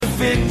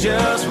fit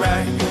just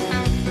right.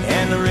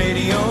 And the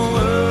radio,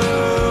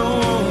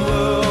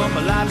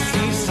 I like to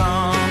see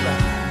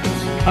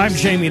sunrise. I'm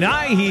Jamie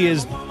Nye. He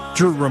is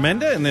Drew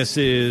Remenda, and this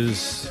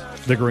is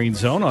The Green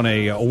Zone on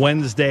a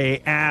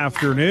Wednesday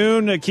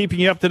afternoon. Keeping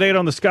you up to date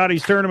on the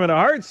Scotties Tournament of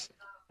Hearts.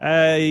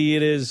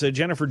 It is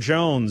Jennifer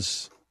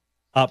Jones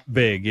up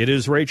big. It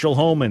is Rachel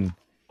Homan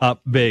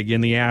up big in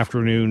the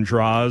afternoon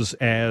draws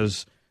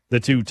as the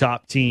two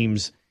top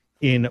teams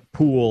in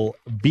Pool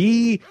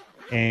B.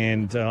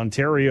 And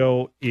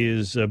Ontario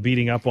is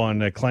beating up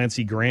on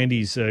Clancy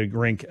Grandy's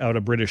rink out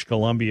of British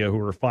Columbia, who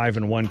are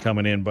 5-1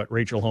 coming in, but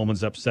Rachel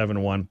Homan's up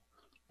 7-1.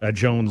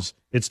 Jones,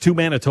 it's two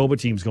Manitoba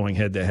teams going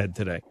head-to-head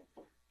today.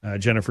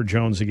 Jennifer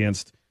Jones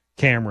against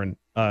Cameron.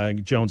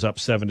 Jones up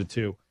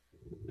 7-2.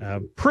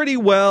 Pretty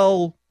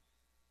well,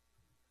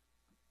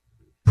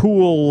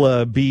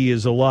 Pool B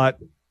is a lot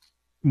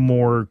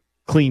more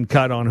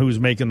clean-cut on who's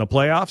making the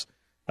playoffs.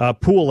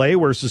 Pool A,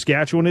 where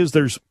Saskatchewan is,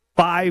 there's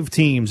 5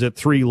 teams at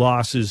 3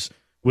 losses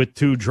with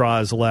 2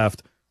 draws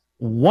left.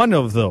 One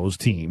of those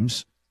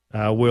teams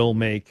will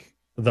make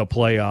the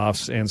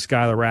playoffs, and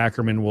Skylar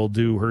Ackerman will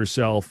do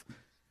herself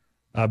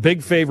a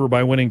big favor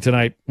by winning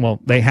tonight.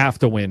 Well, they have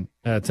to win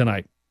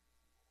tonight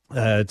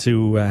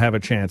to have a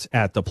chance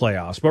at the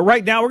playoffs. But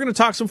right now, we're going to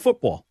talk some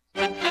football.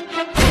 Hey,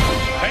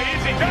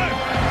 easy, done.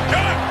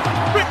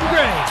 Rick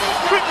Gray.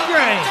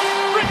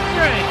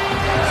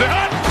 Say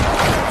hot.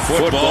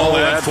 Football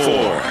at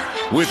 4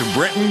 with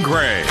Britton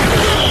Gray.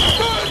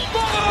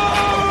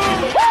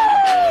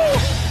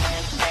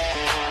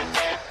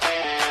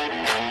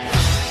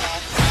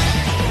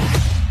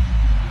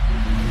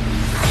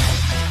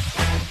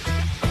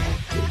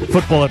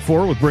 Football at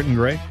 4 with Britton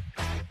Gray,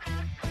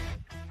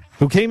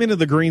 who came into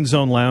the Green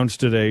Zone Lounge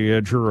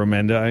today, Drew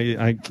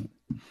Remenda,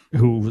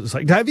 who was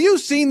like, have you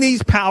seen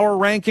these power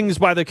rankings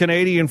by the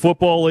Canadian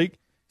Football League,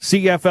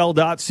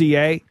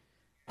 CFL.ca,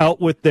 out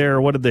with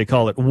their, what did they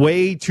call it,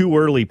 way too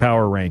early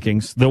power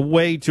rankings, the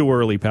way too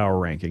early power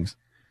rankings.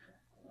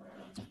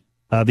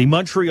 The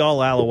Montreal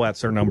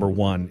Alouettes are number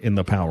 1 in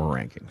the power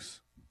rankings.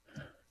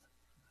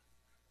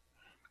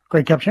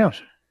 Grey Cup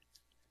champs.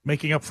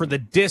 Making up for the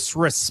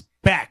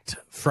disrespect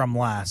from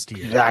last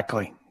year.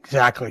 Exactly.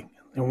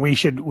 And we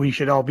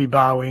should all be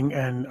bowing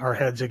and our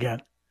heads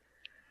again.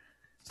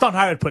 It's not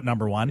how I'd put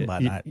number 1,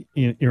 but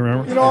you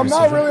remember? You know, I'm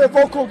not really a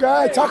vocal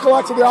guy. I talk a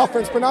lot to the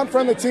offense, but I'm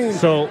from the team.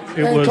 So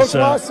it was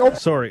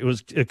it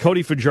was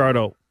Cody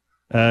Fajardo.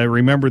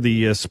 Remember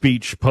the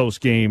speech post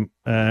game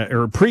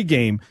or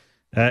pre-game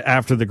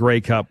after the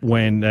Grey Cup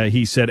when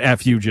he said,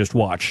 "F you, just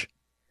watch."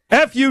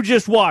 F you,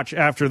 just watch.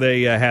 After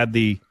they had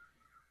the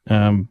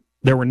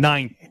there were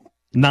ninth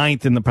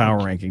in the power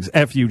rankings.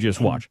 F you, just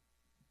watch.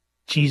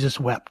 Jesus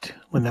wept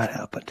when that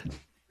happened.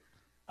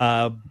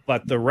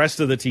 But the rest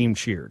of the team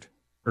cheered.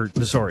 Or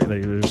sorry,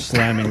 they were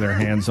slamming their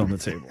hands on the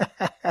table.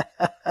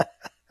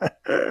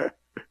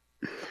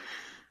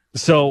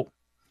 So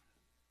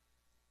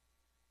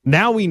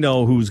now we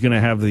know who's going to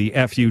have the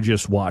F you,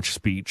 just watch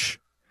speech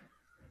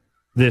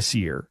this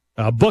year.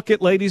 Book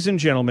it, ladies and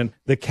gentlemen.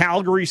 The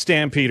Calgary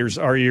Stampeders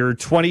are your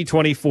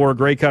 2024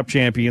 Grey Cup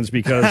champions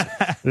because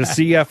the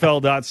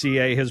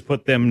CFL.ca has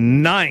put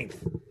them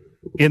 9th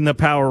in the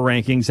power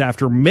rankings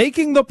after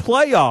making the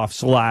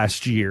playoffs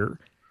last year.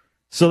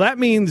 So that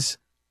means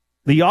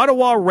the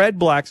Ottawa Red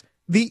Blacks,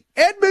 the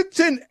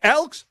Edmonton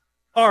Elks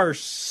are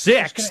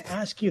 6th.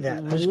 I was going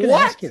to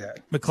ask you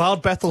that.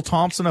 McLeod Bethel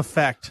Thompson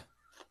effect.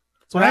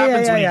 That's what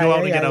happens when you go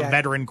out and get a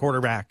veteran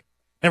quarterback.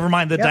 Never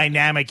mind the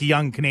dynamic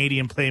young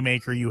Canadian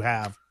playmaker you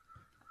have.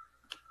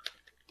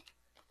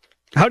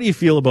 How do you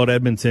feel about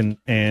Edmonton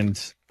and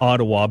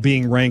Ottawa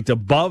being ranked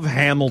above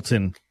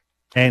Hamilton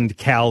and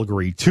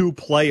Calgary, 2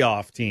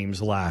 playoff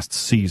teams last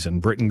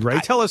season? Britton Gray,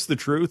 tell us the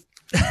truth.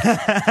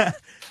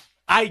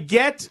 I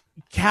get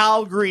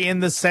Calgary in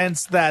the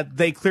sense that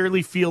they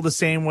clearly feel the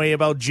same way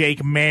about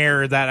Jake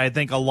Mayer that I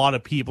think a lot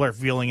of people are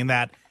feeling, in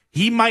that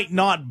he might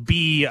not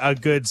be a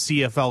good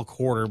CFL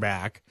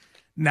quarterback.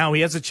 Now,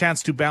 he has a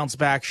chance to bounce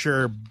back,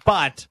 sure,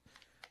 but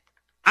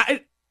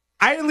I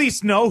at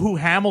least know who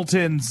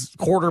Hamilton's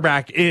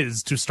quarterback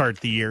is to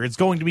start the year. It's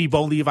going to be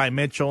Bo Levi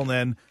Mitchell, and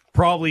then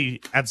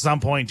probably at some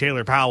point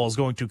Taylor Powell is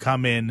going to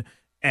come in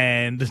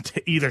and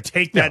either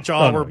take that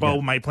job or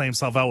Bo might play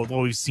himself out with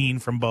what we've seen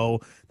from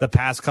Bo the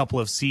past couple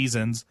of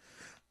seasons.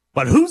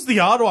 But who's the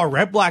Ottawa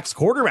Red Blacks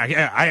quarterback?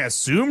 I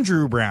assume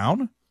Drew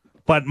Brown,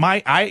 but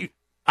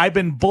I've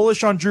been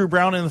bullish on Drew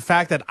Brown in the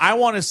fact that I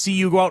want to see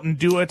you go out and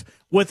do it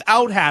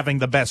without having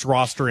the best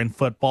roster in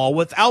football,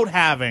 without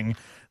having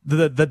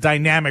the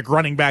dynamic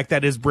running back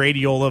that is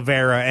Brady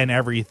Oliveira and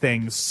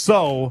everything.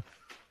 So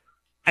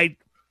I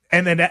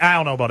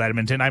don't know about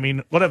Edmonton. I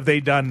mean, what have they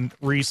done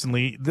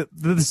recently? The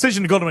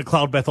decision to go to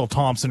McLeod Bethel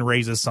Thompson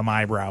raises some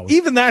eyebrows.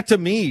 Even that to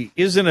me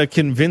isn't a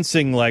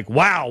convincing, like,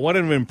 wow, what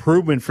an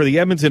improvement for the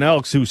Edmonton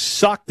Elks, who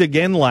sucked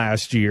again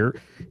last year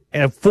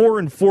at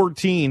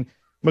 4-14.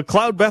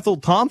 McLeod Bethel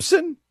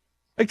Thompson?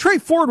 Like, Trey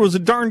Ford was a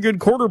darn good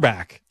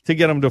quarterback to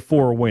get him to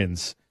 4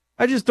 wins.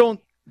 I just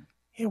don't.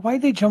 Yeah,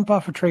 why'd they jump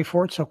off of Trey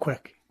Ford so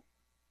quick?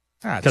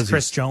 It's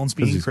Chris Jones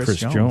being he's Chris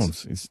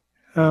Jones. He's,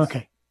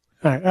 Okay.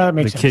 All right. That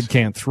makes the sense. kid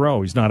can't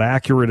throw. He's not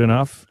accurate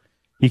enough.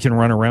 He can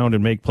run around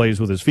and make plays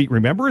with his feet.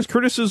 Remember his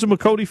criticism of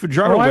Cody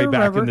Fajardo I way back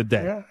remember. in the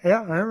day?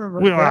 Yeah, I remember.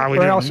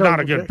 Well, he's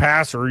not a good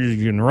passer.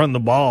 He can run the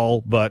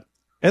ball,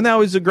 and now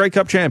he's a Grey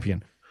Cup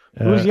champion.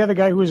 Who was the other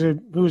guy who was a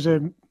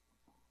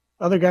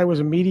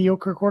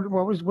mediocre quarter?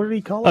 What did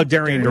he call him?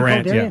 Darian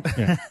Durant. Yeah.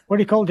 What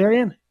did he call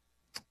Darian?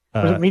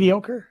 Was it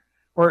mediocre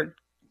or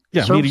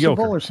serviceable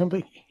mediocre or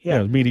something? Yeah,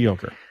 it was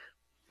mediocre.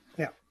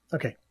 Yeah.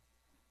 Okay.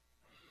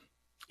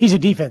 He's a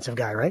defensive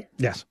guy, right?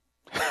 Yes.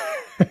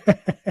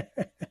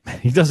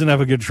 He doesn't have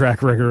a good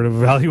track record of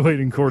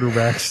evaluating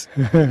quarterbacks.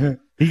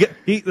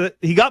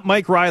 He got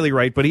Mike Riley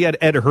right, but he had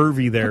Ed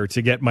Hervey there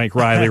to get Mike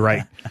Riley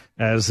right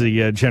as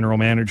the general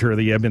manager of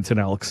the Edmonton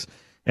Elks.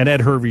 And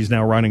Ed Hervey's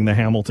now running the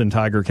Hamilton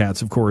Tiger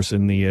Cats, of course,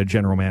 in the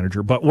general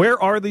manager. But where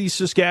are the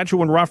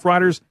Saskatchewan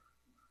Roughriders?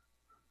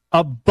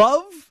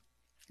 Above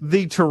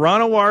the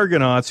Toronto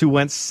Argonauts, who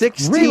went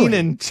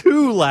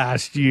 16-2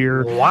 last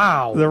year.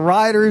 Wow. The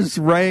Riders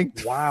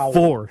ranked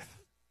fourth.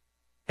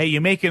 Hey,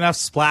 you make enough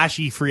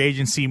splashy free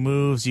agency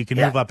moves, you can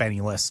move up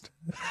any list.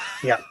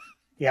 Yeah,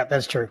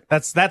 that's true.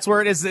 That's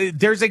where it is.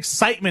 There's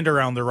excitement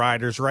around the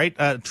Riders, right?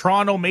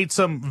 Toronto made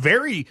some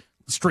very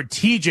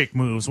strategic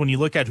moves when you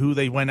look at who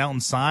they went out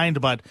and signed,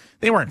 but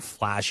they weren't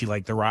flashy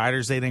like the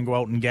Riders. They didn't go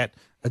out and get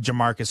a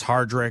Jamarcus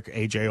Hardrick,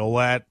 AJ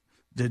Ouellette,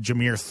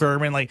 Jameer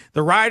Thurman. Like,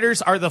 the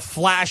Riders are the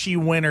flashy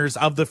winners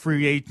of the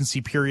free agency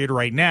period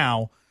right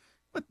now.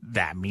 But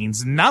that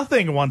means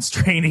nothing once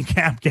training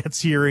camp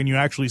gets here and you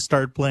actually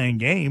start playing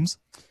games.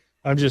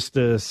 I'm just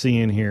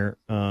seeing here.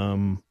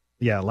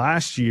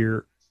 Last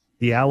year,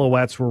 the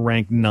Alouettes were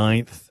ranked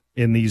 9th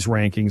in these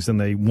rankings,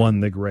 and they won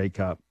the Grey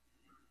Cup.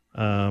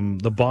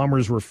 The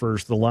Bombers were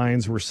first. The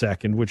Lions were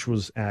second, which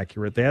was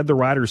accurate. They had the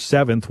Riders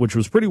 7th, which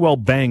was pretty well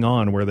bang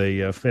on where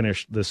they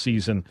finished the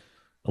season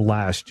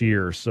last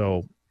year.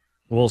 So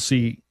we'll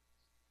see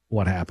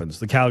what happens.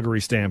 The Calgary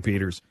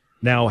Stampeders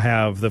now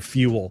have the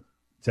fuel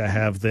to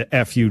have the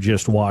F you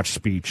just watch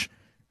speech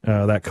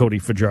that Cody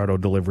Fajardo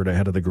delivered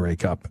ahead of the Grey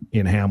Cup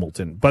in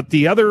Hamilton. But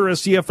the other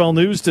CFL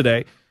news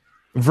today,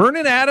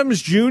 Vernon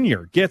Adams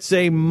Jr. gets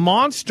a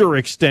monster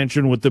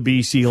extension with the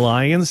BC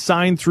Lions,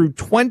 signed through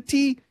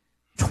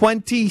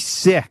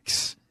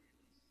 2026.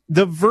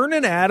 The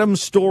Vernon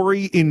Adams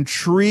story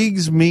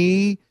intrigues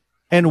me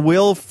and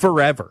will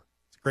forever.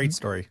 It's a great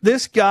story.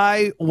 This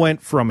guy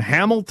went from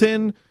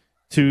Hamilton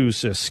to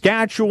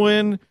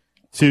Saskatchewan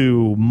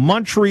to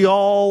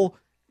Montreal,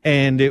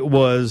 and it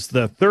was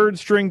the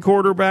third-string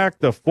quarterback,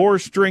 the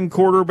fourth-string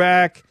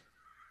quarterback,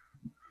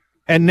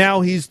 and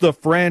now he's the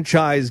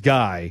franchise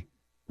guy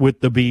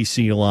with the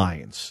BC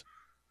Lions.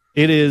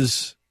 It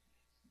has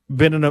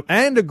been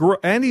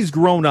and he's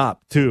grown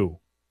up too.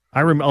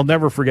 I'll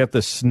never forget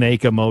the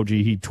snake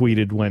emoji he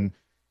tweeted when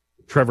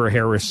Trevor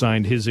Harris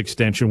signed his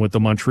extension with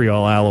the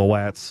Montreal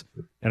Alouettes,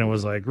 and it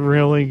was like,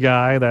 really,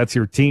 guy, that's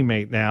your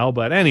teammate now.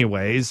 But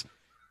anyways,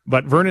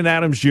 Vernon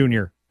Adams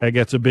Jr.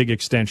 Gets a big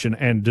extension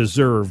and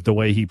deserved the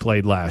way he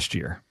played last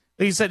year.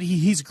 He said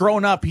he's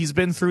grown up. He's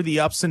been through the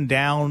ups and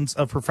downs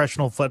of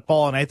professional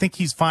football, and I think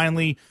he's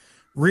finally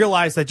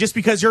realized that just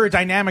because you're a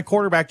dynamic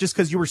quarterback, just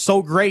because you were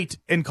so great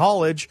in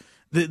college,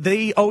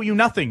 they owe you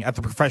nothing at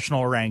the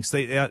professional ranks.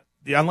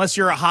 Unless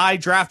you're a high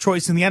draft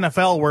choice in the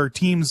NFL where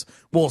teams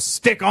will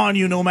stick on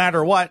you no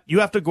matter what, you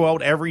have to go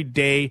out every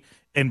day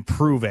and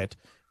prove it.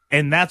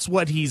 And that's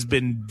what he's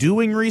been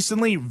doing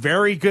recently.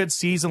 Very good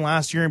season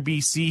last year in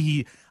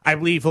BC. I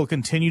believe he'll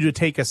continue to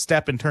take a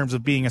step in terms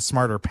of being a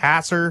smarter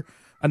passer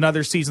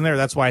another season there.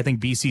 That's why I think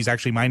BC is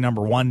actually my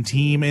number one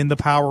team in the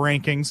power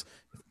rankings.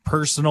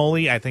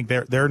 Personally, I think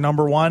they're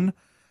number one.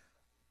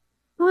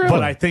 Really?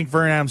 But I think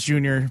Vernon Adams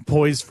Jr.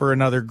 poised for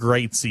another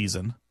great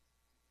season.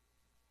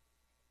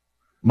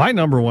 My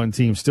number one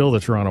team still the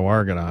Toronto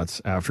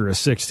Argonauts after a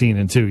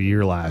 16-2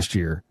 year last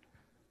year.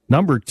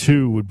 Number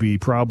two would be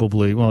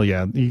probably,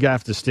 you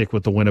have to stick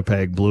with the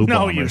Winnipeg Blue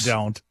Bombers. No, you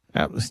don't.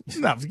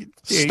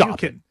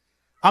 Stop it.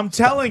 I'm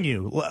telling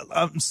you,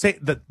 say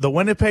that the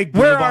Winnipeg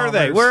Blue Where Bombers, are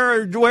they?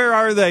 Where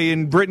are they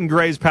in Britton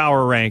Gray's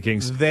power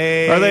rankings?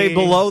 Are they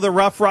below the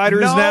Rough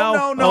Riders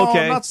now? No.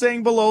 Okay. I'm not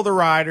saying below the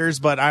Riders,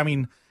 but I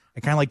mean,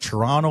 I kind of like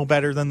Toronto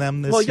better than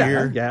them this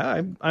year.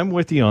 Yeah, I'm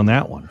with you on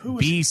that one.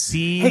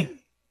 BC. Hey.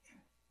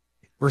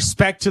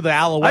 Respect to the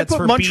Alouettes. I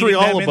put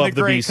Montreal above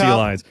the BC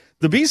Lions.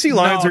 The BC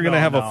Lions are going to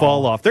have a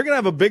fall off. They're going to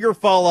have a bigger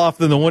fall off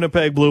than the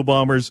Winnipeg Blue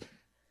Bombers.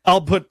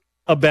 I'll put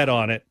a bet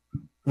on it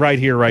right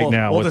here,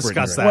 now. We'll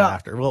discuss that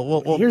after.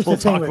 We'll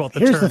talk about the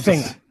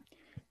terms.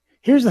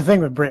 Here's the thing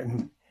with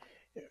Britain.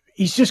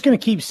 He's just going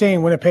to keep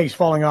saying Winnipeg's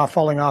falling off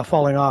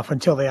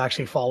until they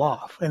actually fall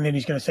off. And then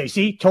he's going to say,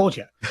 see, told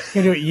you. He's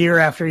going to do it year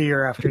after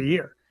year after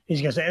year.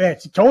 He's going to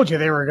say, told you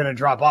they were going to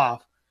drop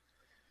off.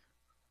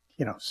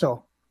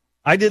 So.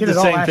 I did the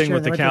same thing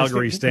with the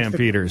Calgary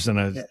Stampeders.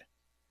 It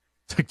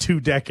took 2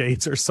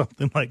 decades or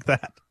something like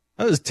that.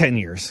 That was 10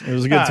 years. It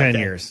was a good 10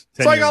 years.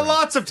 So I got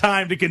lots of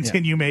time to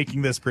continue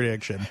making this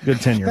prediction. Good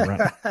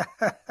 10-year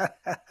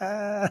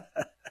run.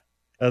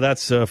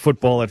 That's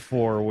Football at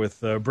 4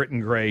 with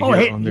Britton Gray Oh,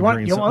 here hey, on the you want,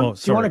 Green you Zone. want, Oh,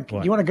 sorry.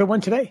 do you want a good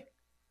one today?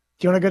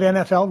 Do you want a good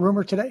NFL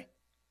rumor today?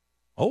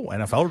 Oh,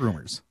 NFL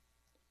rumors.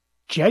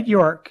 Jed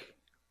York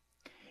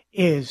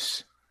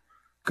is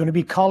going to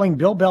be calling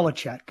Bill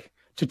Belichick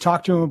to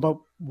talk to him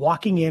about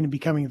walking in and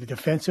becoming the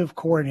defensive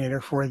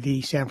coordinator for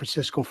the San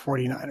Francisco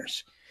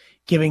 49ers,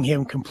 giving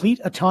him complete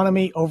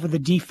autonomy over the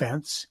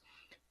defense,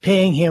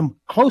 paying him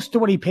close to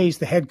what he pays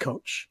the head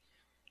coach,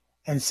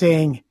 and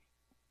saying,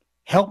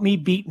 help me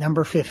beat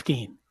number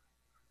 15.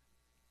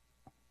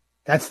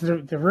 That's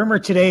the rumor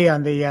today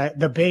on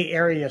the Bay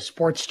Area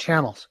sports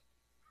channels.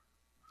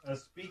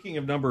 Speaking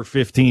of number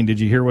 15, did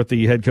you hear what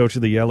the head coach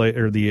of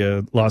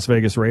the Las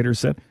Vegas Raiders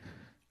said?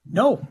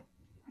 No,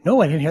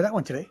 I didn't hear that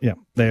one today. Yeah,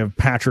 they have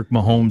Patrick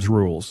Mahomes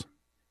rules.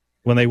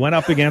 When they went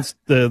up against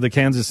the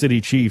Kansas City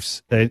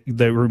Chiefs, they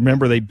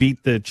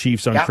beat the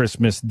Chiefs on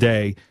Christmas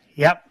Day.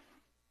 Yep.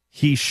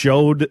 He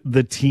showed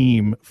the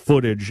team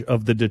footage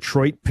of the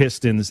Detroit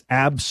Pistons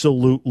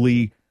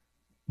absolutely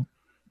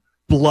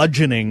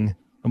bludgeoning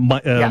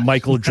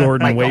Michael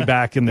Jordan way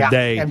back in the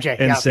day, MJ,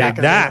 and say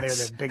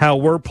that's how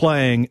we're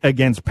playing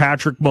against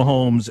Patrick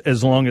Mahomes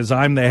as long as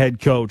I'm the head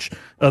coach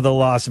of the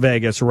Las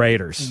Vegas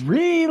Raiders.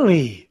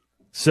 Really?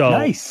 So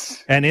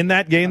nice. And in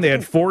that game, they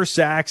had 4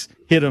 sacks,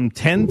 hit him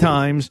 10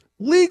 times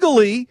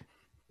legally,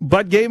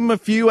 but gave him a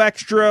few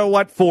extra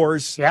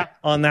 4s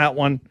on that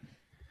one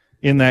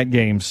in that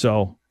game.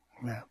 So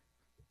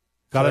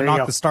got to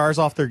knock the stars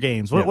off their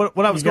games. What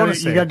I was going to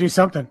say, you got to do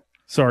something.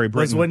 Sorry,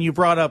 Britton. Was when you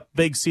brought up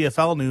big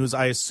CFL news,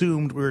 I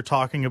assumed we were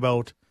talking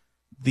about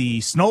the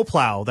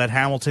snowplow that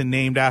Hamilton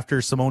named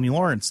after Simone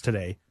Lawrence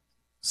today.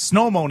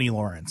 Snowmony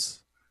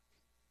Lawrence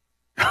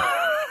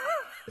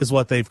is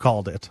what they've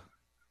called it.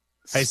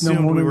 I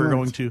assumed we were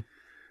going to,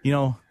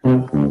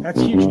 That's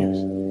huge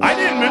news.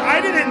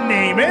 I didn't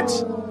name it.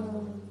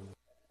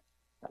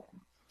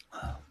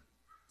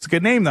 It's a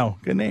good name, though.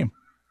 Good name.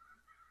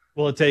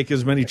 Will it take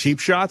as many cheap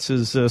shots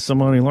as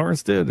Simone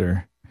Lawrence did,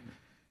 or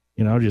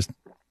just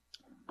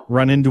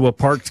run into a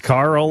parked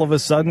car all of a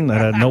sudden that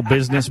had no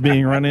business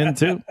being run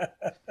into?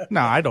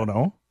 No, I don't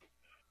know.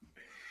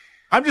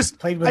 I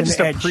just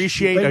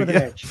appreciate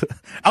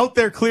out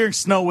there clearing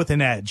snow with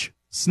an edge.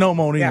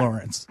 Snowmony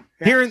Lawrence.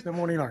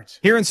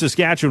 Here in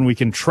Saskatchewan, we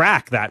can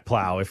track that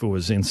plow if it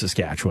was in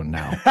Saskatchewan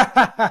now.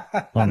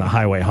 On the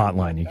highway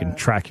hotline, you can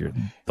track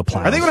the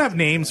plows. Are they going to have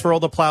names for all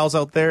the plows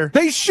out there?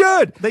 They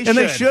should.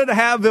 They should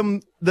have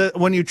them.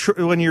 When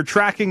you're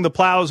tracking the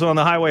plows on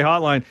the highway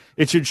hotline,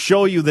 it should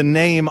show you the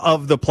name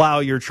of the plow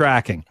you're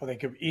tracking. Well, they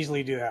could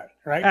easily do that,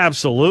 right?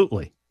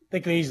 Absolutely. They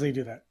could easily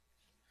do that.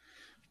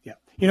 Yeah.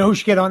 You know who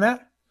should get on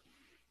that?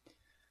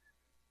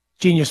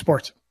 Genius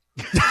Sports.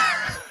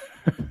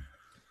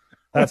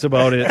 That's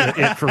about it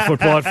for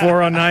Football at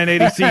 4 on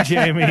 980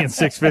 CJME and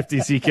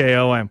 650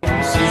 CKOM.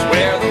 This is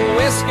where the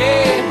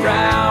whiskey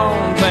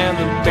drowns and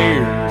the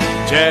beer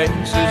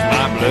chases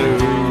my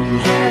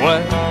blues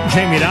away.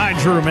 Jamie and I,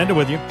 Drew Remenda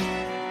with you.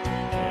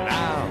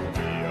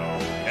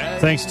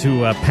 Thanks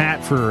to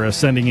Pat for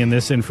sending in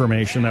this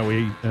information that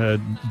we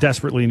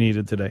desperately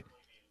needed today.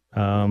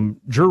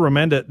 Drew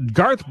Remenda,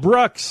 Garth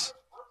Brooks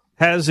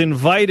has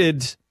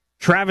invited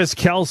Travis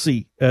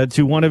Kelce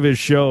to one of his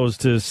shows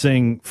to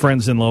sing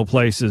Friends in Low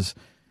Places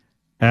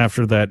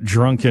after that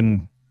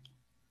drunken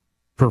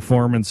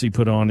performance he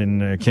put on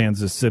in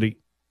Kansas City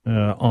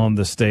on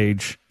the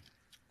stage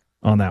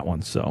on that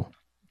one. So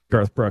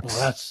Garth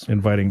Brooks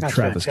inviting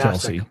Travis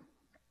Kelce.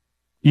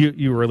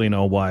 You really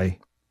know why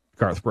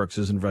Garth Brooks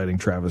is inviting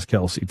Travis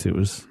Kelce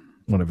to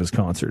one of his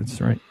concerts,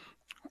 right?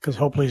 Because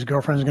hopefully his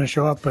girlfriend's going to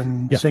show up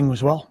and sing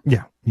as well.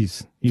 Yeah,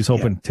 he's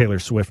hoping Taylor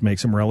Swift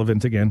makes him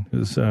relevant again.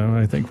 Is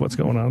I think what's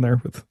going on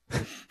there with.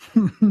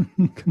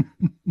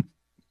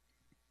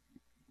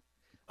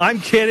 I'm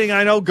kidding.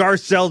 I know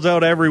Garth sells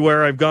out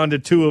everywhere. I've gone to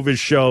 2 of his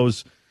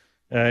shows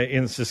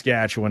in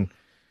Saskatchewan.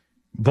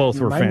 Both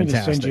were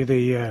fantastic.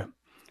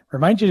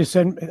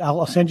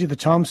 I'll send you the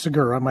Tom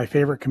Segura, my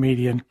favorite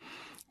comedian,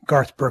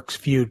 Garth Brooks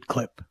feud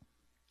clip.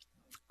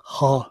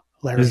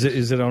 Hilarious.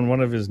 Is it on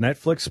one of his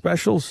Netflix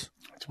specials?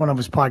 It's one of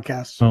his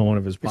podcasts. Oh, one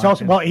of his podcasts. It's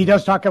also, he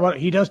does talk about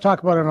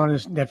it on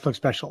his Netflix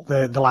special,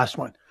 the last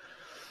one,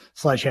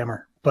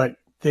 Sledgehammer. But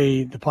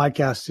the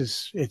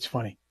podcast it's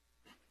funny.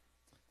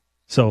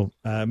 So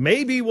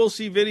maybe we'll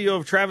see video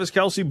of Travis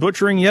Kelce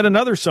butchering yet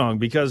another song,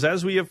 because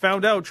as we have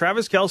found out,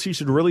 Travis Kelce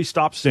should really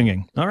stop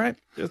singing. All right,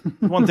 just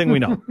one thing we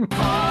know.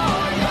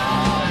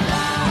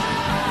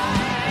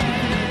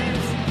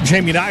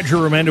 Jamie and I,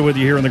 Drew Remenda with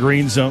you here in the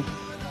Green Zone.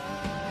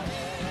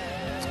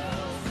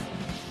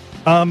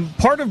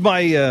 Part of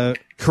my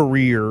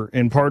career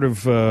and part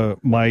of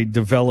my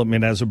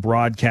development as a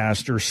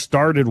broadcaster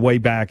started way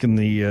back in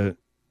the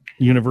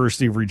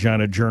University of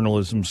Regina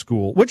Journalism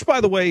School, which, by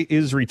the way,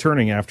 is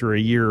returning after a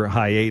year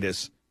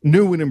hiatus,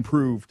 new and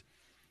improved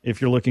if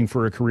you're looking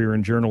for a career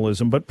in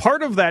journalism. But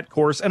part of that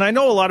course, and I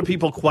know a lot of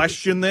people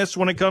question this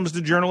when it comes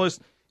to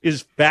journalists,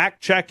 is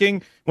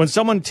fact-checking. When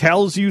someone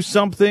tells you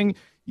something,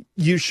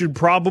 you should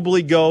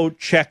probably go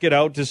check it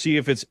out to see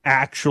if it's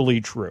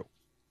actually true.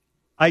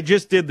 I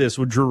just did this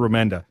with Drew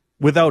Remenda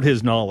without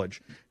his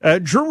knowledge.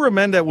 Drew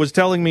Remenda was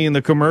telling me in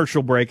the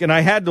commercial break, and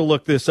I had to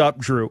look this up,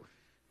 Drew,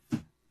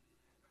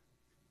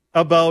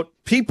 about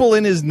people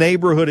in his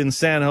neighborhood in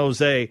San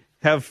Jose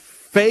have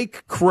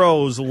fake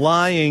crows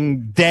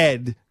lying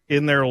dead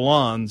in their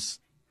lawns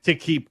to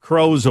keep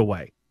crows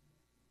away.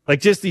 Like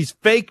just these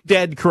fake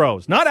dead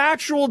crows. Not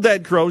actual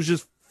dead crows,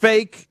 just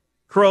fake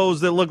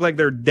crows that look like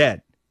they're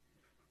dead.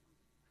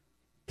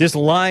 Just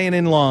lying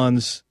in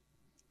lawns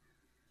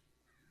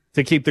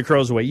to keep the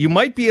crows away. You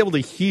might be able to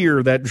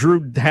hear that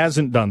Drew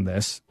hasn't done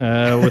this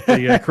with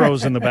the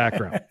crows in the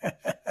background.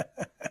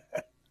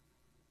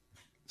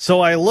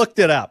 So I looked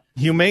it up,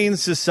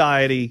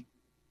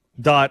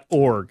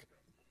 humanesociety.org.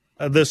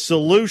 The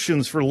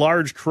solutions for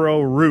large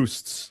crow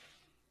roosts.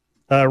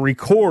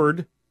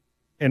 Record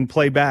and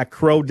play back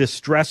crow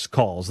distress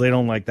calls. They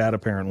don't like that,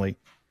 apparently.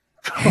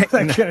 That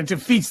kind of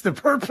defeats the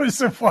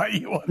purpose of why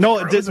you want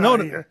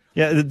here.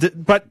 Yeah,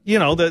 but, you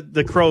know,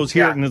 the crows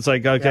hear it, and it's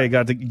like, okay,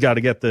 got to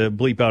get the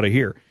bleep out of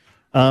here.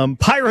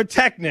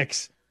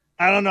 Pyrotechnics.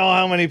 I don't know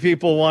how many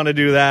people want to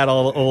do that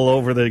all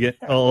over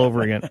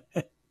again.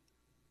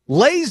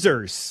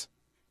 Lasers,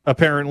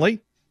 apparently.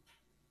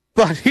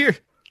 But here,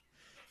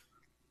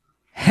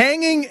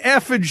 hanging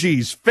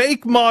effigies,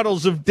 fake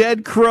models of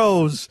dead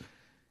crows,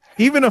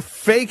 even a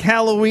fake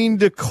Halloween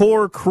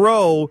decor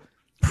crow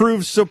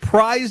proves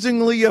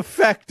surprisingly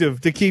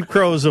effective to keep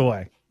crows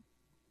away.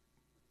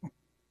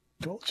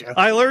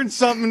 I learned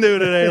something new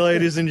today,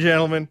 ladies and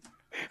gentlemen.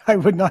 I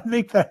would not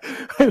make that.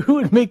 Who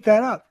would make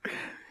that up?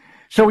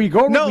 So we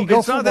go. No, we go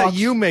it's not that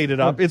you made it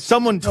up. It's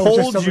someone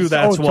told you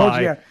that's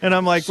why. And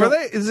I'm like,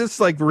 is this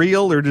like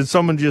real, or did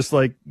someone just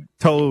like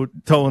toe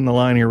in the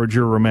line here with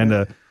Drew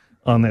Remenda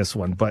on this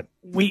one? But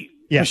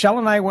Michelle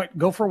and I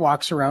go for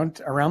walks around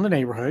the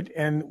neighborhood,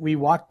 and we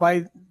walked by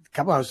a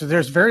couple houses.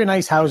 There's very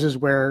nice houses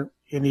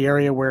in the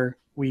area where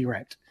we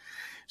rent.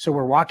 So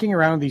we're walking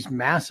around these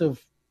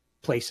massive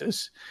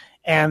places,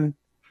 and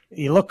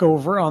you look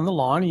over on the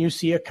lawn and you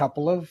see a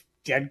couple of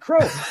dead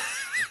crows.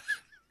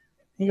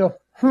 You go,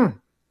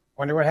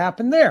 wonder what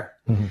happened there.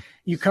 Mm-hmm.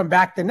 You come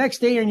back the next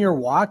day on your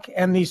walk,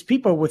 and these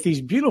people with these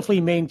beautifully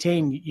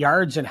maintained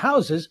yards and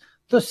houses,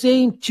 the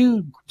same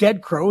two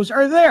dead crows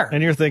are there.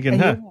 And you're thinking,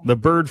 the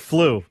bird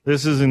flew.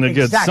 This isn't a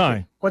good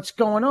sign. What's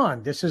going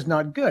on? This is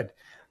not good.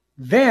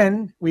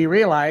 Then we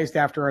realized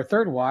after our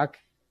third walk,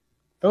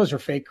 those are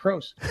fake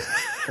crows.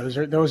 Those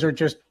are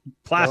just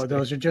plastic.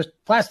 Those are just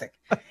plastic.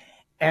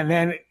 And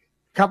then a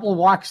couple of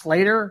walks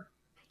later,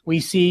 we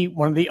see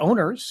one of the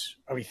owners,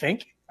 or we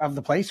think, of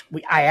the place.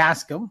 I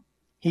ask him.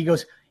 He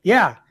goes,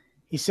 yeah.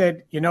 He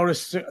said, you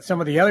noticed some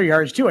of the other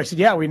yards too? I said,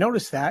 yeah, we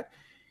noticed that.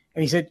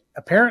 And he said,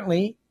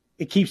 apparently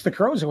it keeps the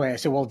crows away. I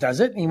said, well,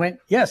 does it? And he went,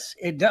 yes,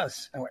 it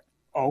does. I went,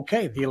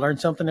 okay, you learn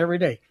something every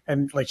day.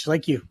 And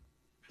like you.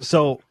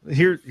 So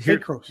here,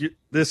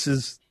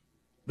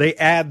 they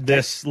add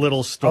this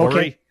little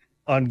story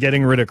on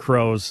getting rid of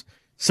crows.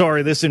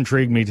 Sorry, this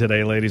intrigued me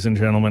today, ladies and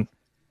gentlemen.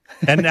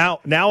 And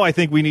now I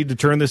think we need to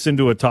turn this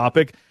into a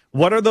topic.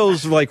 What are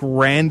those like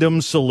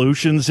random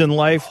solutions in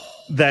life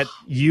that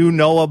you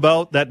know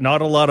about that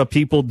not a lot of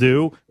people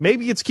do?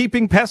 Maybe it's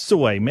keeping pests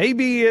away.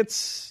 Maybe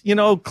it's,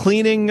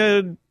 cleaning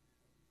a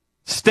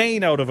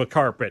stain out of a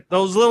carpet.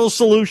 Those little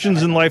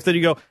solutions in life that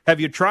you go, have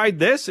you tried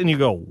this? And you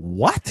go,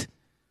 what?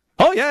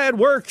 Oh yeah, it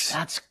works.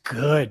 That's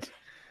good.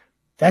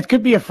 That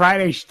could be a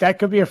Friday. That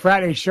could be a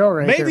Friday show,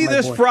 right? Maybe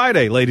this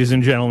Friday, ladies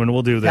and gentlemen,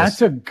 we'll do this.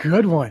 That's a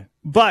good one.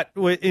 But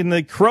in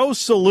the crow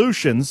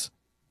solutions,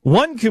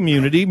 one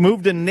community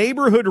moved a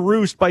neighborhood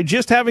roost by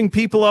just having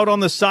people out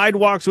on the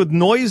sidewalks with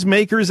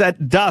noisemakers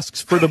at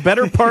dusks for the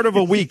better part of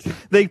a week.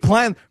 They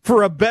planned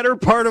for a better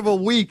part of a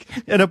week,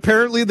 and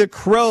apparently the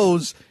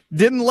crows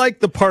didn't like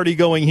the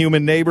party-going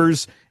human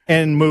neighbors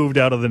and moved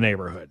out of the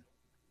neighborhood.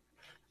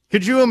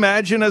 Could you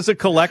imagine as a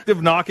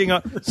collective knocking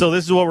on? So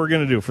this is what we're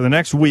going to do. For the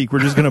next week, we're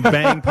just going to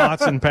bang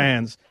pots and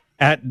pans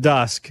at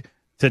dusk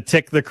to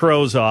tick the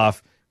crows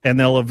off, and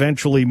they'll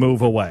eventually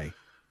move away.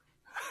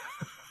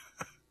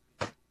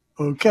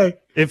 Okay.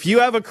 If you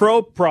have a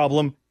crow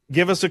problem,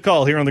 give us a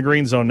call here on the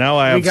Green Zone. Now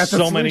I have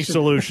so many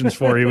solutions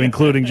for you,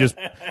 including just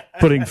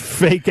putting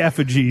fake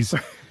effigies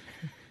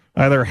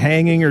either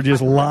hanging or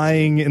just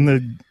lying in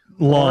the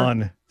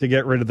lawn to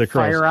get rid of the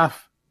crows.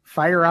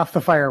 Fire off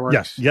the fireworks.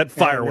 Yes, get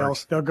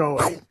fireworks. They'll go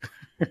away.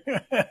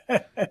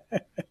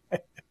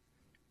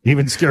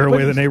 Even scare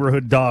away the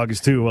neighborhood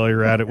dogs, too, while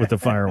you're at it with the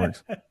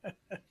fireworks.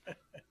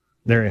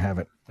 There you have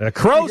it.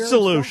 Crow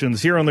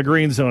solutions here on the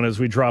Green Zone as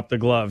we drop the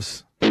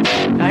gloves.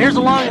 Now, here's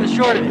the long and the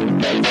short of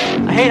it.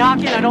 I hate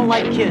hockey and I don't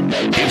like kids.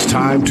 It's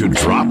time to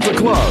drop the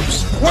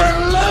gloves.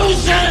 We're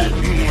losing!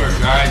 More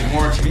guys,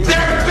 more teams.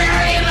 They're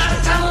burying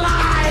us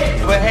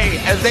alive! But hey,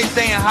 as they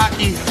say in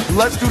hockey,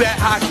 let's do that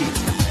hockey.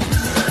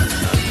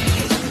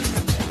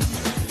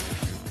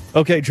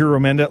 Okay, Drew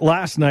Romenda.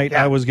 Last night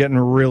I was getting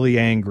really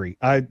angry.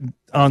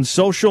 On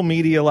social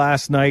media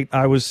last night,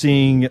 I was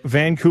seeing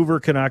Vancouver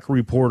Canuck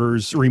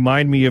reporters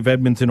remind me of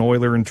Edmonton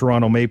Oiler and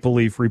Toronto Maple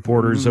Leaf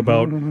reporters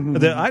about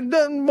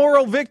the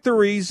moral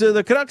victories.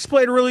 The Canucks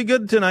played really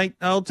good tonight.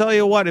 I'll tell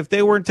you what, if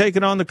they weren't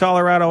taking on the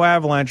Colorado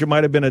Avalanche, it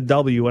might have been a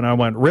W. And I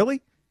went,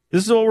 really?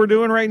 This is what we're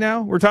doing right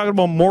now? We're talking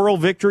about moral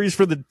victories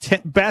for the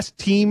best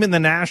team in the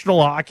National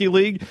Hockey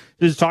League.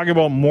 This is talking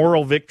about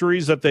moral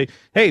victories that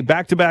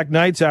back-to-back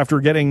nights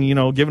after getting,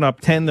 given up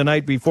 10 the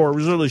night before. It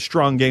was a really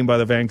strong game by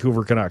the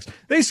Vancouver Canucks.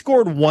 They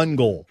scored 1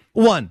 goal.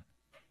 1.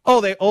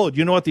 Do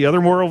you know what the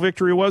other moral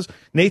victory was?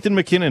 Nathan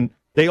McKinnon,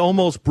 they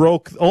almost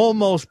broke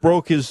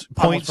his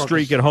point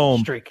streak at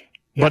home.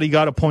 But he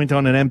got a point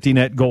on an empty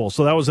net goal.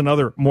 So that was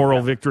another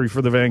moral victory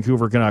for the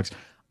Vancouver Canucks.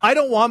 I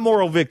don't want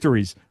moral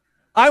victories.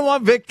 I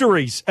want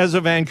victories as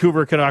a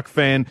Vancouver Canuck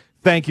fan.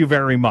 Thank you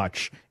very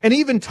much. And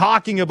even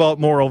talking about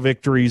moral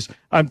victories,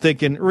 I'm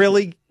thinking,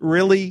 really,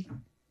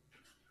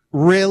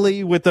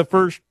 with the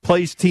first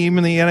place team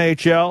in the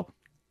NHL?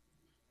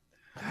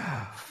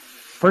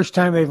 First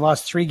time they've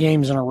lost 3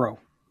 games in a row.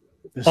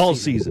 All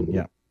season,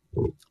 yeah.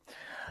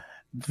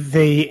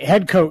 The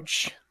head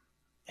coach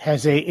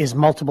is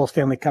multiple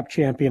Stanley Cup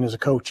champion as a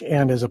coach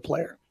and as a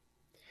player.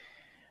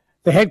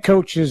 The head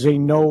coach is a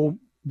no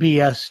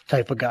BS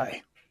type of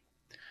guy.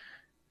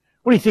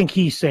 What do you think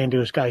he's saying to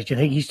his guys? Do you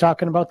think he's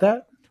talking about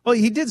that? Well,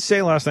 he did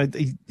say last night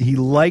he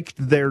liked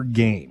their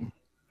game.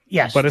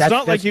 Yes. But it's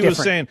not like he was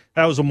saying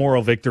that was a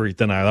moral victory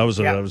tonight. That was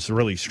a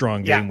really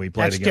strong game we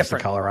played against the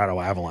Colorado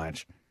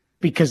Avalanche.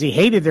 Because he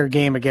hated their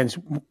game against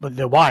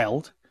the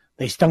Wild.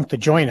 They stunk the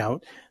joint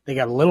out. They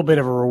got a little bit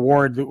of a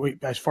reward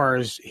as far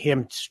as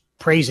him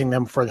praising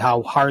them for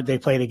how hard they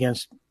played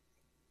against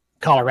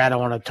Colorado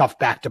on a tough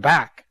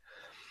back-to-back.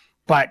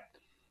 But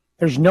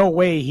there's no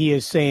way he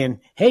is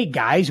saying, hey,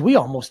 guys, we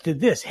almost did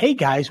this. Hey,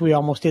 guys, we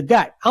almost did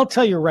that. I'll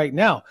tell you right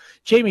now,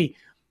 Jamie,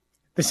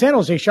 the San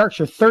Jose Sharks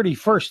are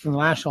 31st in the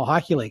National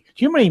Hockey League.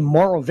 Do you know how many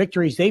moral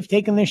victories they've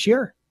taken this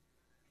year?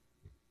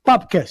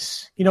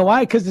 Bupkis. You know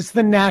why? Because it's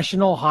the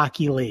National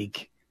Hockey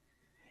League.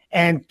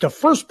 And the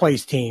first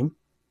place team,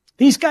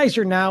 these guys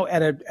are now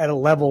at a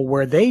level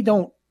where they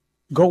don't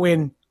go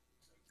in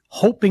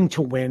hoping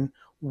to win,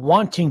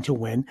 wanting to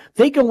win.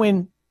 They go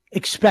in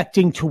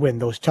expecting to win,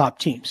 those top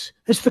teams.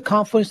 It's the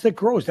confidence that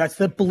grows. That's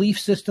the belief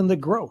system that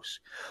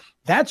grows.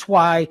 That's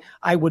why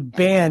I would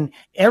ban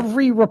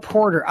every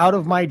reporter out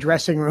of my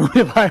dressing room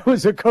if I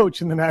was a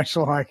coach in the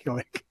National Hockey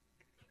League.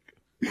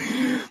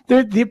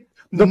 The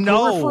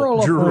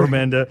no, Drew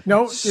Romenda.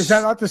 No, is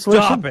that not the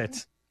solution? Stop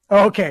it.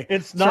 Oh, okay.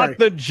 It's not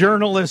the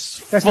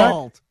journalist's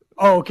fault.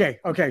 Okay.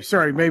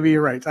 Sorry, maybe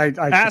you're right. I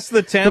ask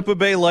the Tampa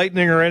Bay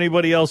Lightning or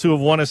anybody else who have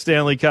won a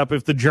Stanley Cup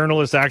if the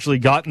journalists actually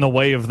got in the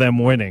way of them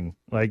winning.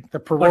 Like the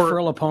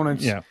peripheral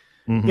opponents. Yeah.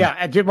 Mm-hmm.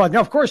 Yeah. Well, no,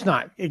 of course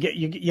not.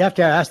 You have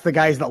to ask the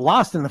guys that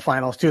lost in the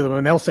finals too,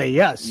 and they'll say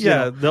yes.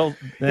 Yeah, they'll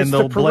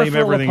blame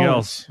everything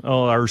else.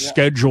 Oh, our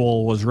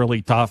schedule was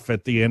really tough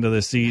at the end of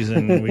the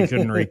season. We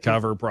couldn't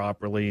recover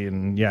properly,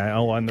 and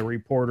and the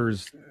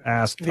reporters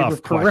asked tough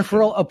questions. The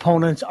peripheral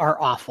opponents are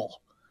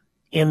awful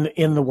in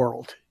the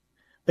world.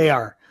 They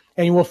are.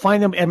 And you will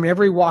find them in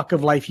every walk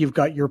of life. You've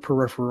got your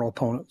peripheral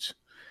opponents.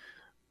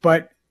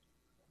 But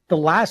the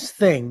last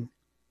thing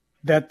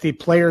that the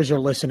players are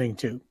listening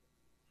to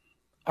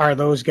are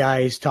those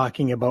guys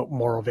talking about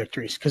moral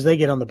victories, because they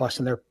get on the bus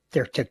and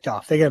they're ticked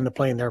off. They get on the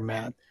plane, they're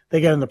mad. They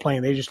get on the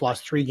plane, they just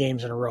lost 3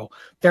 games in a row.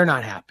 They're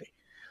not happy.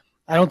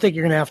 I don't think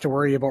you're going to have to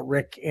worry about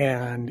Rick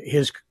and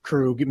his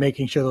crew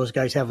making sure those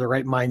guys have the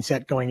right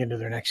mindset going into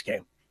their next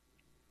game.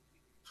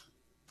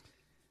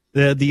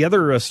 The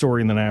other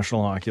story in the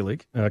National Hockey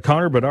League,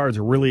 Connor Bedard's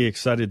really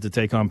excited to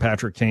take on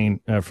Patrick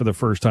Kane for the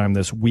first time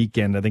this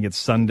weekend. I think it's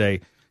Sunday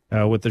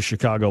with the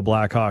Chicago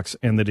Blackhawks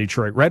and the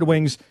Detroit Red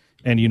Wings.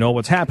 And you know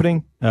what's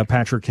happening.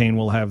 Patrick Kane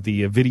will have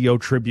the video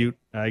tribute.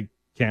 I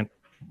can't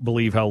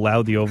believe how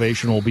loud the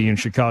ovation will be in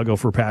Chicago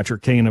for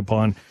Patrick Kane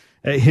upon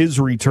his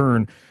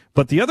return.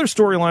 But the other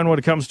storyline when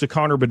it comes to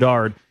Connor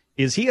Bedard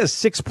is he has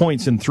 6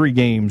 points in 3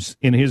 games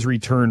in his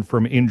return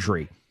from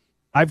injury.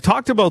 I've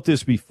talked about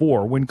this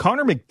before. When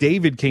Connor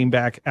McDavid came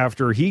back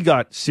after he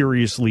got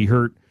seriously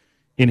hurt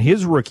in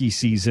his rookie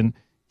season,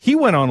 he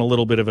went on a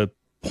little bit of a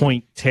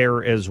point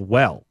tear as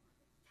well.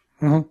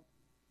 Mm-hmm.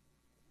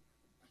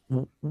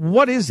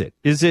 What is it?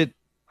 Is it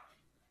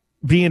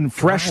being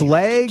fresh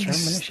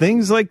legs,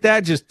 things like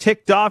that, just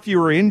ticked off? You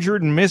were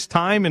injured and missed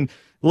time and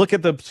look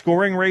at the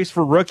scoring race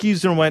for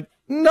rookies and went,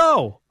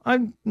 no,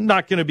 I'm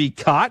not going to be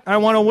caught. I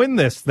want to win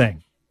this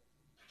thing.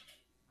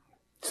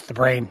 It's the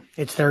brain.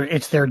 It's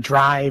their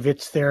drive.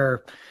 It's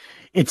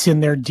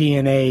in their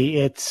DNA.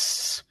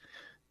 It's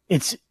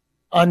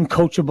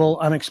uncoachable,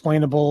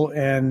 unexplainable,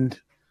 and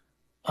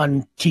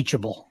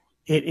unteachable.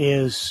 It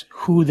is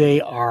who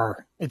they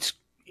are.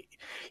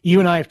 You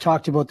and I have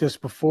talked about this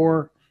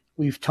before.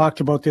 We've talked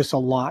about this a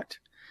lot.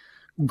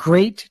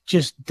 Great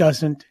just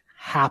doesn't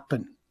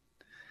happen.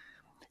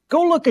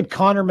 Go look at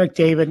Connor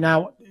McDavid.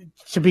 Now,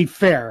 to be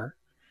fair,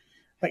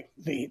 like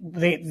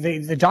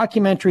the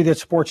documentary that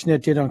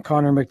Sportsnet did on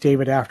Connor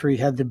McDavid after he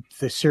had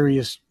the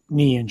serious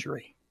knee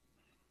injury,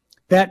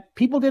 that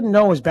people didn't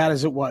know as bad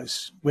as it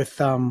was with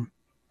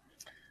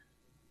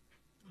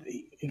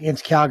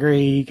against Calgary.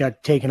 He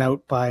got taken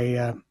out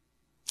by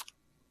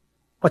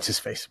what's his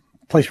face?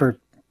 Plays for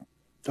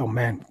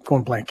going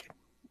blank.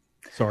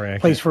 Sorry,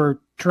 plays for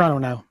Toronto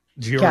now.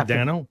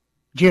 Giordano.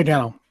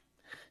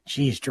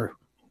 Jeez, Drew.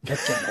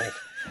 That's getting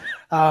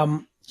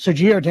old. So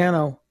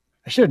Giordano,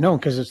 I should have known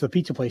because it's the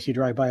pizza place you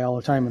drive by all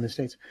the time in the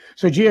States.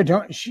 So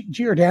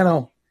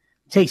Giordano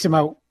takes him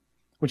out,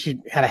 which he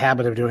had a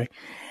habit of doing,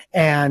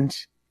 and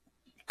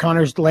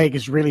Connor's leg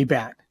is really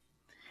bad.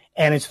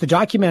 And it's the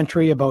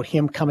documentary about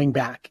him coming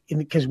back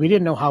because we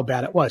didn't know how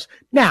bad it was.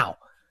 Now,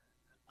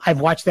 I've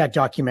watched that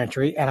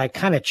documentary and I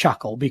kind of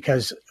chuckle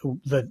because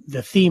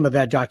the theme of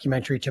that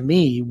documentary to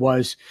me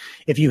was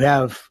if you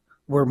have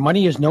where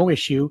money is no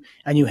issue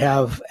and you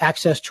have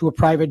access to a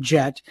private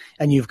jet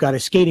and you've got a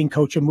skating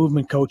coach, a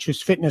movement coach, a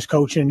fitness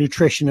coach, and a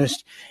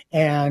nutritionist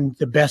and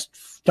the best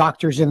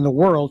doctors in the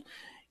world,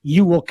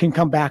 you can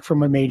come back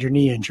from a major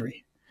knee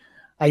injury.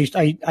 I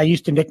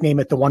used to nickname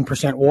it the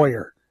 1%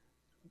 warrior,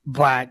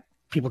 but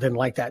people didn't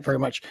like that very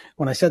much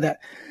when I said that.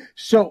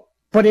 So,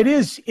 but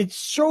it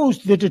shows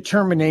the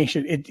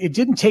determination. It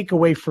didn't take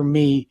away from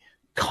me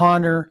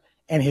Connor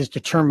and his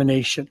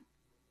determination.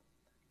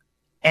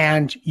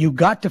 And you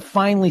got to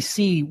finally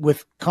see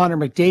with Connor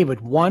McDavid,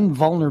 one,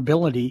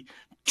 vulnerability,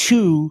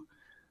 two,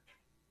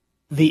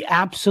 the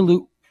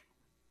absolute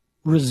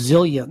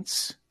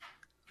resilience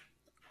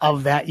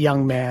of that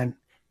young man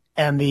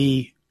and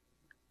the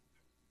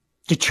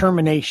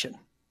determination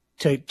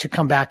to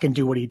come back and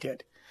do what he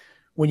did.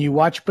 When you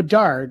watch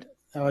Bedard,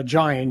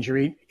 jaw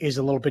injury is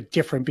a little bit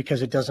different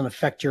because it doesn't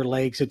affect your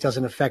legs. It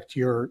doesn't affect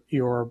your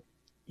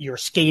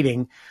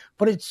skating,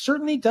 but it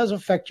certainly does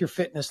affect your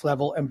fitness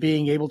level and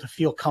being able to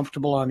feel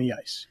comfortable on the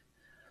ice.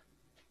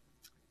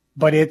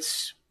 But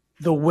it's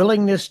the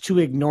willingness to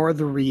ignore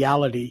the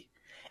reality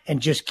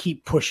and just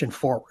keep pushing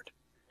forward.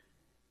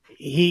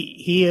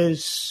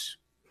 He's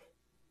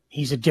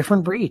a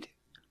different breed.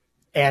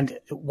 And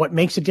what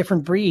makes a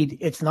different breed,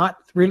 it's not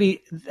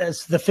really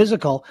as the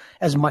physical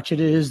as much as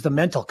it is the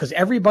mental, because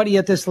everybody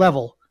at this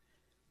level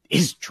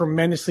is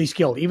tremendously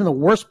skilled. Even the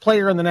worst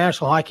player in the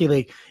National Hockey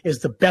League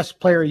is the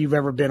best player you've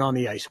ever been on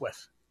the ice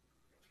with.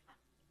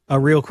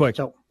 Real quick,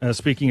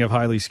 speaking of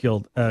highly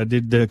skilled,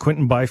 did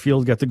Quentin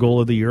Byfield get the goal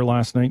of the year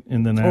last night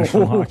in the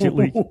National Hockey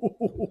League?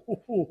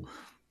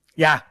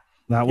 Yeah.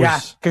 That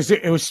was because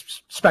it was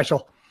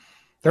special.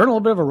 They're in a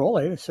little bit of a roll.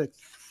 It's like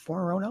 4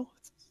 in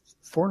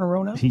a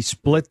row now. He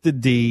split the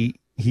D.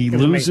 He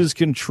loses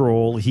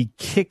control. He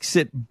kicks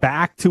it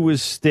back to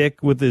his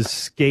stick with his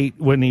skate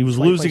when he was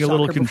losing a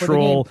little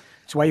control.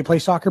 That's why you play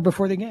soccer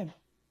before the game.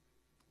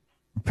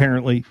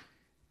 Apparently.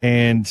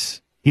 And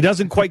he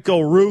doesn't quite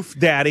go roof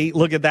daddy.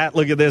 Look at that.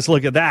 Look at this.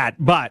 Look at that.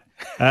 But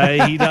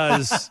he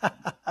does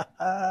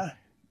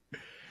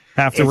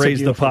have to raise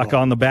the puck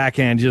on the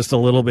backhand just a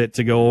little bit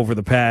to go over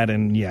the pad.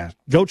 And, yeah,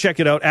 go check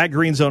it out. At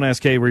Green Zone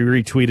SK, we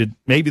retweeted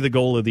maybe the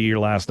goal of the year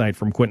last night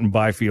from Quentin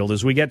Byfield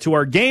as we get to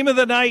our game of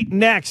the night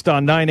next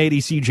on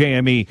 980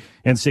 CJME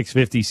and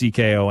 650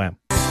 CKOM.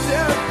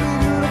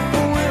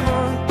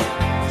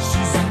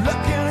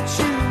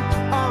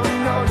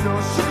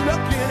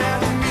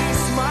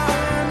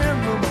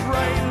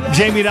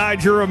 Jamie and I,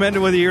 Drew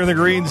Romenda with you here in the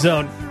Green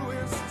Zone.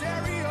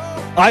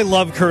 I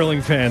love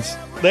curling fans.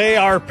 They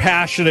are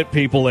passionate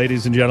people,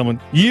 ladies and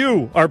gentlemen.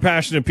 You are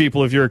passionate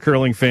people if you're a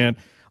curling fan.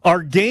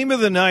 Our game of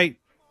the night,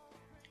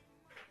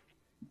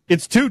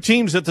 it's two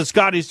teams at the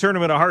Scotties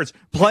Tournament of Hearts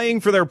playing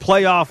for their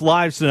playoff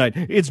lives tonight.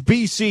 It's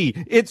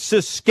BC. It's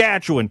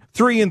Saskatchewan.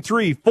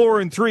 3-3,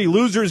 4-3.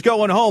 Losers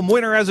going home.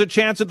 Winner has a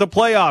chance at the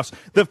playoffs.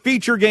 The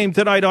feature game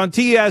tonight on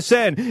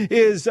TSN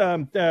is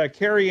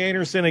Carrie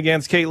Anderson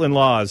against Caitlin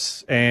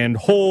Laws. And,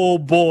 oh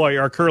boy,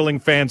 are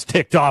curling fans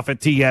ticked off at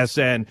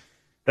TSN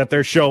that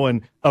they're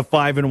showing a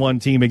 5-1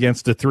 team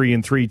against a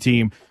 3-3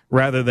 team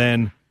rather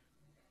than,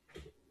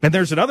 and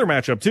there's another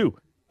matchup too.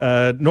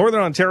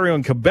 Northern Ontario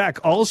and Quebec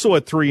also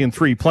at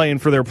 3-3 playing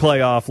for their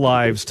playoff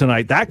lives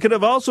tonight. That could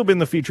have also been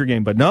the feature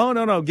game, but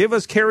no. Give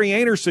us Carrie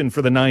Anderson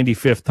for the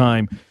 95th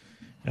time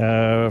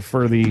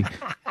for the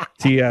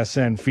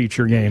TSN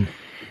feature game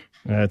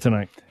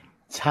tonight.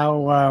 That's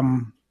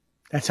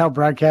how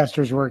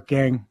broadcasters work,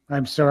 gang.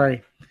 I'm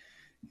sorry.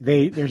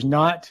 They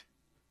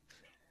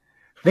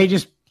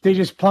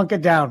just plunk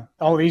it down.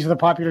 Oh, these are the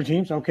popular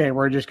teams? Okay,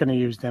 we're just going to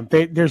use them.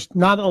 There's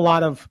not a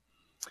lot of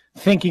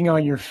thinking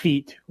on your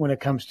feet when it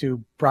comes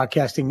to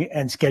broadcasting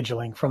and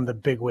scheduling from the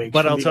bigwigs.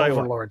 But I'll tell you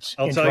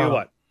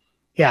what.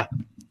 Yeah.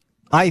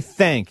 I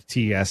thank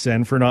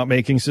TSN for not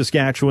making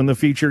Saskatchewan the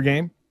feature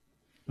game.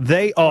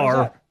 They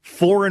are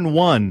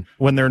 4-1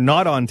 when they're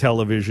not on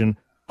television,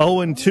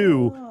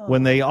 0-2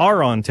 when they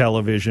are on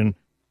television.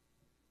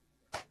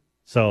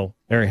 So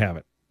there you have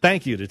it.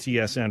 Thank you to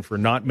TSN for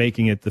not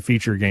making it the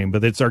feature game,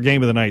 but it's our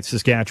game of the night,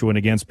 Saskatchewan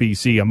against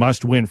BC, a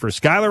must-win for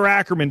Skylar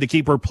Ackerman to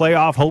keep her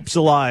playoff hopes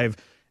alive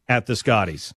at the Scotties.